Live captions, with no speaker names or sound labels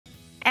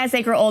As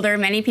they grow older,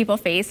 many people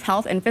face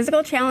health and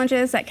physical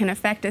challenges that can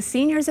affect a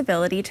senior's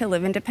ability to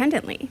live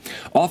independently.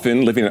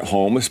 Often, living at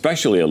home,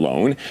 especially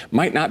alone,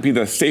 might not be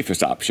the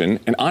safest option,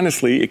 and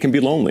honestly, it can be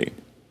lonely.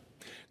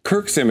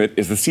 Kirk Simet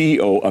is the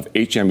CEO of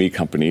HME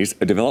Companies,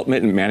 a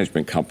development and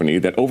management company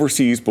that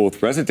oversees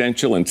both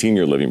residential and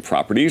senior living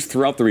properties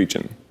throughout the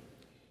region.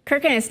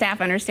 Kirk and his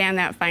staff understand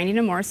that finding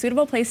a more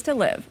suitable place to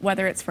live,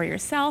 whether it's for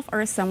yourself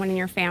or someone in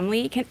your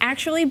family, can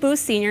actually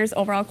boost seniors'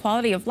 overall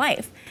quality of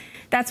life.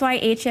 That's why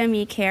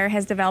HME Care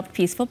has developed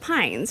Peaceful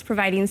Pines,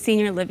 providing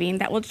senior living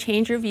that will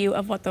change your view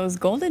of what those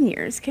golden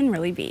years can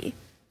really be.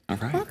 All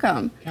right.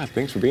 Welcome. Yeah,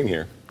 thanks for being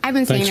here. I've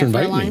been saying it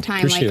for a long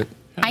time. Like,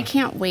 I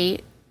can't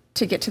wait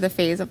to get to the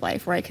phase of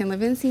life where I can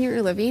live in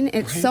senior living.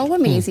 It's so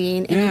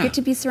amazing, and you get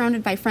to be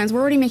surrounded by friends.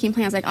 We're already making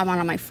plans, like I want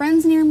all my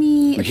friends near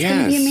me. It's going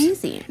to be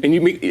amazing. And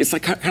it's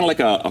like kind of like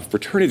a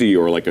fraternity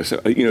or like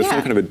some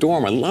kind of a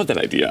dorm. I love that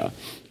idea.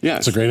 Yes.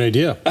 It's a great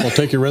idea. We'll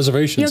take your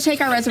reservations. You'll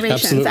take our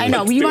reservations. Absolutely. I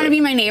know. You want to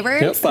be my neighbor?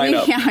 Yep, sign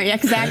up. Yeah,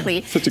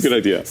 exactly. Such a good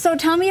idea. So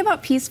tell me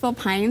about Peaceful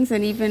Pines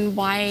and even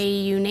why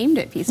you named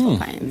it Peaceful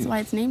Pines, why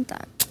it's named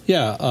that.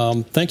 Yeah,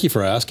 thank you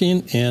for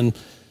asking. And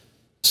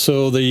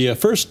so the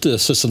first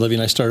assisted living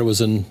I started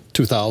was in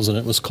 2000.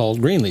 It was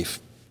called Greenleaf.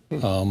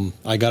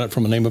 I got it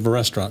from the name of a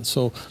restaurant.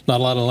 So not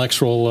a lot of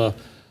intellectual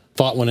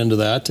thought went into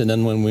that. And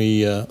then when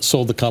we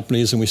sold the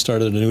companies and we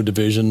started a new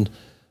division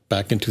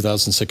back in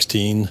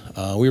 2016,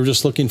 we were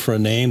just looking for a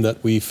name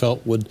that we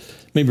felt would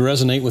maybe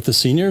resonate with the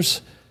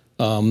seniors.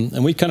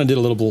 And we kind of did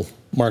a little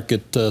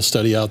market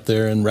study out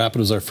there, and Rapid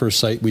was our first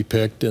site we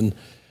picked. And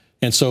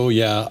so,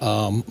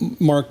 yeah,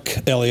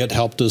 Mark Elliott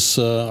helped us,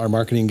 our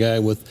marketing guy,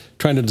 with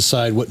trying to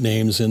decide what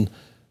names. And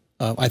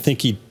I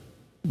think he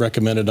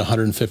recommended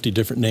 150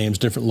 different names,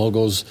 different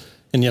logos.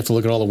 And you have to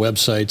look at all the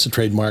websites, the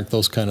trademark,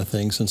 those kind of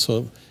things. And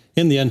so,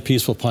 in the end,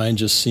 Peaceful Pine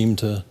just seemed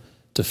to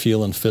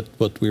feel and fit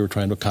what we were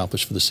trying to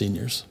accomplish for the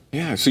seniors.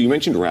 Yeah, so you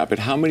mentioned Rapid.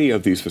 How many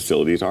of these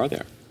facilities are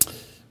there?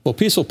 Well,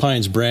 Peaceful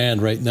Pines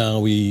brand, right now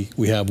we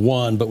have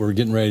one, but we're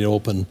getting ready to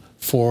open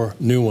 4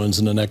 new ones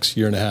in the next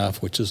year and a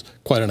half, which is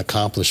quite an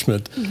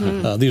accomplishment.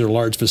 These are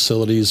large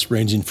facilities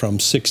ranging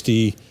from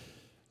 60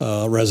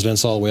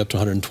 residents all the way up to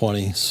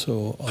 120.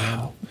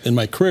 So in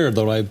my career,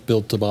 though, I've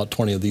built about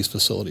 20 of these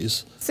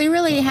facilities. So you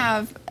really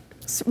have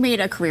made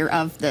a career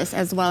of this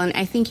as well, and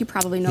I think you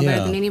probably know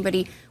better than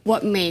anybody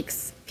what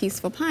makes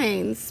Peaceful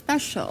Pines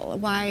special.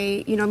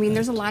 Why, I mean,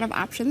 there's a lot of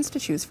options to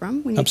choose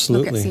from when you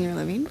look at senior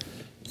living.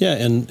 Yeah,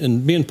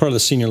 and being part of the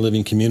senior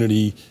living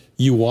community,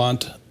 you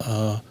want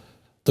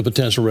the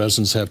potential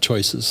residents to have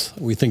choices.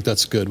 We think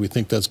that's good. We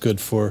think that's good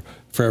for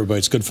everybody.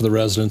 It's good for the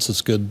residents.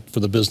 It's good for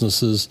the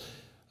businesses.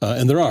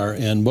 And there are.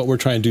 And what we're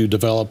trying to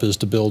develop is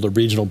to build a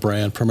regional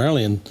brand,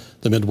 primarily in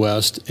the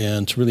Midwest,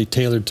 and to really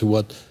tailor to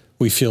what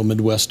we feel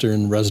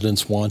Midwestern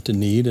residents want and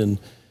need. And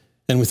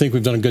we think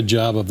we've done a good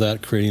job of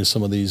that, creating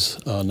some of these,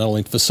 not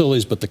only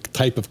facilities, but the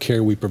type of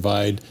care we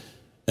provide,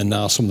 and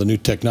now some of the new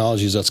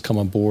technologies that's come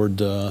on board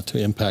to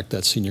impact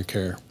that senior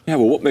care. Yeah,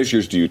 well, what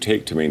measures do you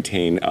take to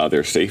maintain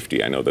their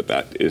safety? I know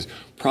that is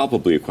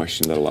probably a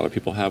question that a lot of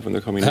people have when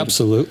they're coming in.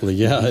 Absolutely,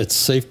 yeah.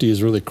 Safety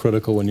is really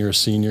critical when you're a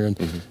senior,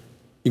 and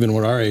even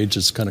when our age,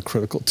 it's kind of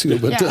critical too.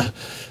 But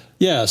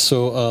yeah,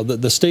 so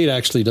the state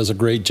actually does a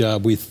great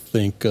job, we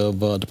think, of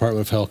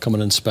Department of Health coming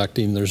and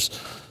inspecting.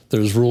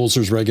 There's rules,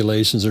 there's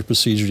regulations, there's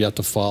procedures you have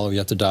to follow, you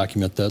have to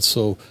document that.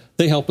 So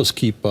they help us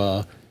keep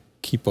our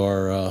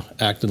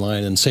act in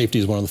line, and safety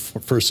is one of the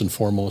first and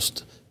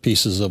foremost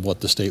pieces of what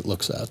the state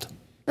looks at.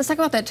 Let's talk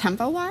about that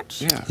tempo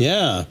watch.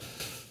 Yeah.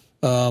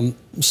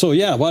 So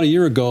yeah, about a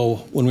year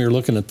ago when we were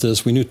looking at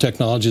this, we knew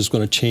technology was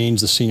going to change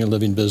the senior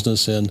living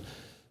business, and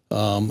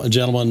a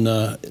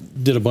gentleman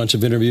did a bunch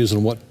of interviews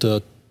on what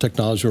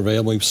technology were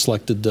available. He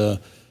selected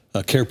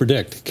Care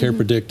Predict. Care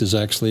Predict is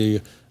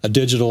actually a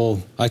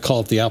digital, I call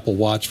it the Apple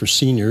Watch for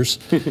seniors,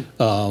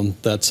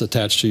 that's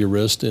attached to your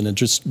wrist, and it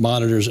just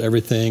monitors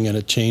everything, and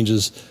it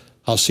changes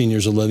how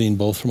seniors are living,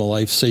 both from a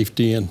life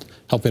safety and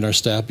helping our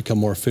staff become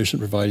more efficient,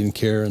 providing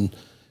care and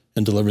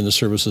delivering the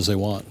services they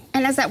want.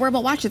 And as that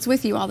wearable watch, it's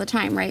with you all the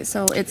time, right?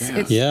 So it's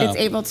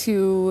able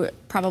to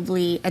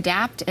probably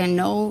adapt and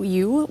know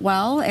you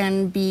well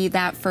and be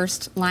that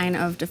first line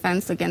of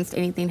defense against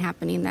anything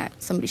happening that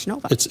somebody should know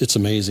about. It's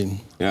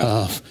amazing.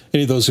 Yeah.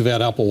 Any of those who've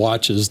had Apple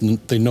Watches,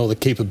 they know the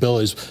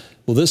capabilities.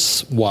 Well,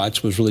 this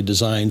watch was really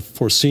designed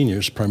for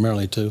seniors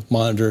primarily to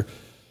monitor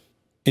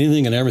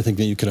anything and everything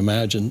that you can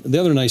imagine. The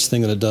other nice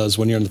thing that it does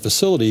when you're in the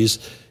facilities,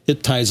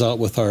 it ties out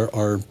with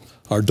our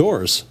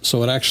doors.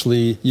 So it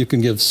actually, you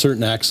can give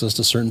certain access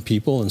to certain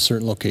people in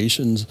certain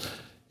locations,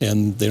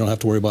 and they don't have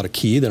to worry about a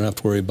key. They don't have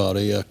to worry about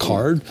a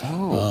card.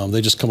 They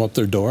just come up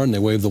their door and they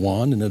wave the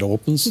wand and it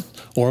opens.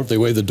 Or if they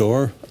wave the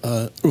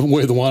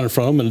wand in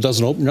front of them and it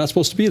doesn't open, you're not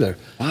supposed to be there.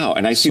 Wow,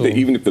 and I see that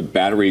even if the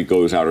battery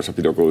goes out or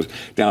something or goes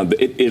down,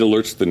 it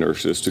alerts the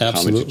nurses to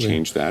come and to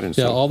change that. And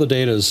all the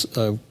data is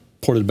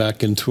ported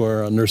back into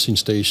our nursing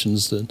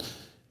stations,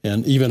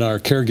 and even our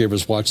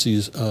caregivers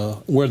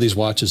wear these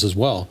watches as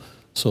well,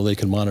 so they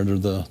can monitor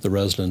the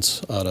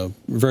residents at a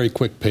very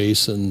quick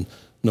pace and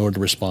know where to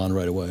respond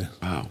right away.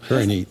 Wow.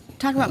 Very neat.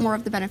 Talk about more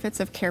of the benefits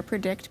of Care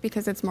Predict,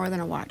 because it's more than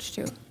a watch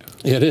too.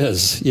 It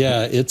is.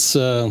 Yeah,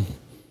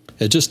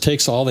 it just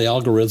takes all the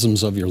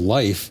algorithms of your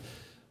life,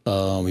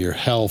 your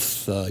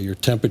health, your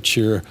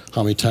temperature,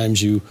 how many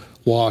times you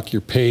walk,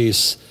 your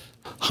pace,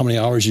 how many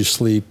hours you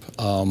sleep,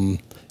 and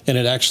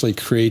it actually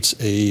creates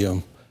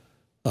a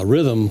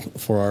rhythm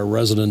for our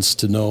residents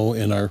to know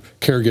and our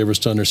caregivers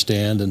to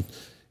understand, and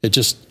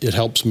it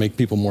helps make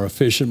people more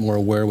efficient, more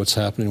aware of what's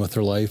happening with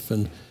their life,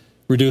 and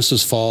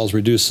reduces falls,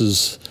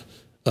 reduces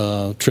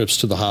trips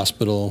to the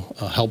hospital,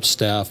 helps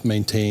staff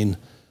maintain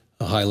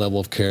a high level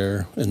of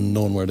care and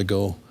knowing where to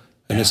go.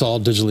 And it's all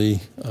digitally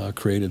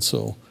created,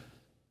 so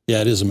yeah,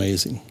 it is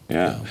amazing.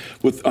 Yeah.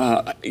 With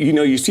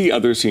you see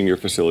other senior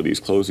facilities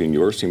closing.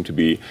 Yours seem to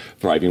be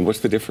thriving. What's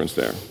the difference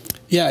there?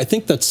 Yeah, I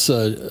think that's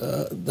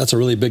a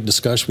really big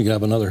discussion. We could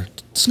have another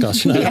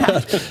discussion on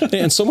that.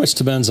 And so much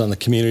depends on the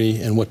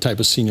community and what type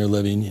of senior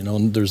living. You know,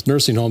 and there's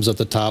nursing homes at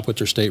the top, which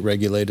are state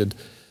regulated.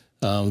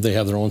 They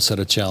have their own set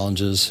of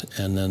challenges,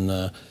 and then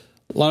a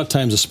lot of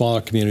times the smaller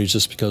communities,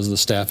 just because of the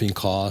staffing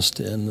cost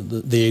and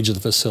the age of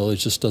the facility,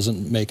 just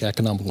doesn't make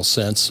economical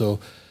sense. So,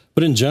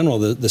 but in general,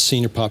 the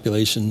senior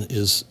population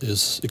is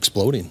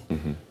exploding.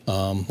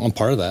 Mm-hmm. I'm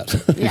part of that.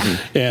 Yeah.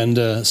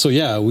 And so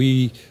yeah,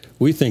 we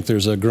think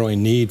there's a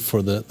growing need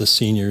for the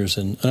seniors,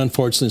 and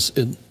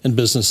unfortunately in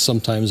business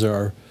sometimes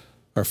there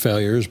are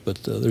failures,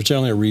 but there's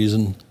generally a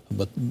reason.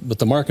 But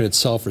the market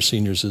itself for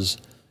seniors is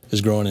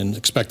growing and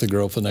expected to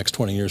grow for the next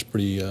 20 years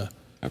pretty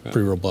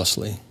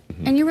robustly.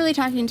 Mm-hmm. And you're really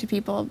talking to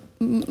people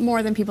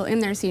more than people in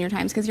their senior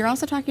times, because you're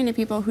also talking to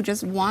people who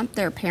just want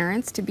their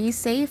parents to be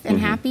safe and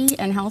happy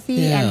and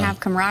healthy and have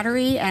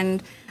camaraderie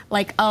and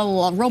like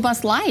a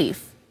robust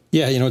life.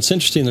 Yeah, you know, it's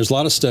interesting. There's a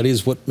lot of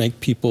studies what make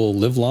people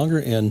live longer,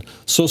 and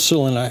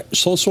social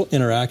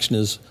interaction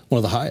is one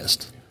of the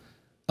highest.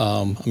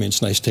 I mean,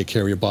 it's nice to take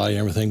care of your body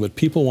and everything, but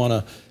people want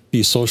to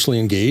be socially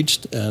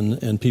engaged,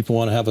 and people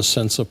want to have a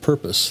sense of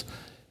purpose.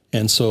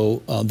 And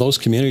so those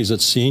communities,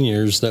 that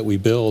seniors that we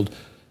build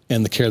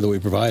and the care that we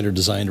provide are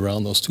designed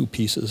around those two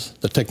pieces.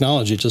 The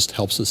technology just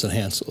helps us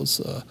enhance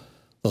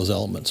those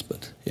elements.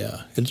 But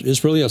yeah,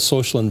 it's really a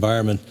social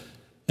environment,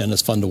 and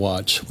it's fun to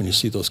watch when you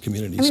see those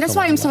communities. I mean, that's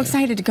why I'm so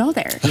excited to go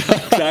there.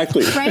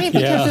 Exactly. Right?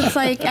 Because it's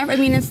like, I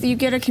mean, you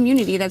get a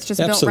community that's just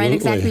built right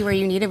exactly where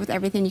you need it, with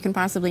everything you can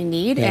possibly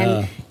need.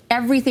 And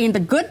everything, the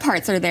good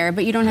parts are there,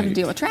 but you don't have to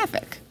deal with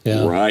traffic.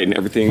 Yeah. Right, and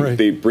everything,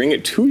 they bring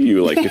it to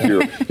you, like if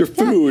your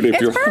food, if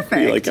you're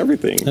hungry, like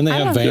everything. And they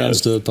have vans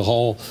to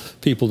haul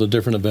people to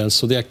different events.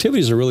 So the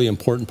activities are a really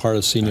important part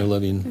of senior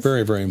living.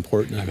 Very, very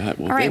important.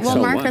 Well, all right, well,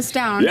 mark us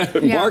down. Yeah,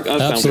 mark us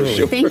down for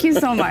sure. Thank you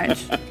so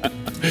much.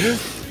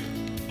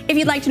 If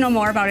you'd like to know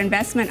more about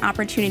investment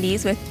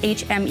opportunities with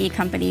HME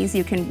Companies,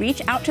 you can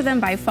reach out to them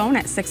by phone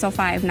at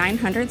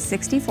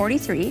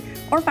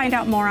 605-900-6043 or find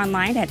out more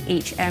online at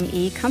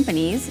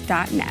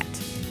hmecompanies.net.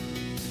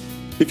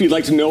 If you'd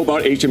like to know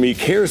about HME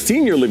Care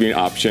senior living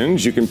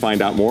options, you can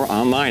find out more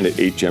online at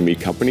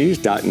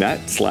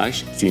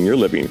hmecompanies.net/senior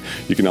living.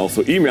 You can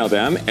also email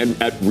them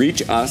at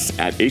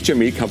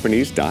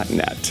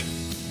reachus@hmecompanies.net.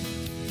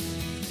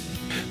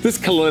 This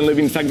Color and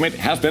Living segment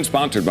has been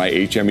sponsored by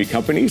HME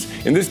Companies.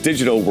 In this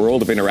digital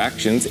world of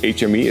interactions,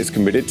 HME is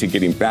committed to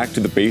getting back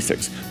to the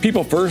basics.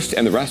 People first,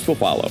 and the rest will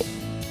follow.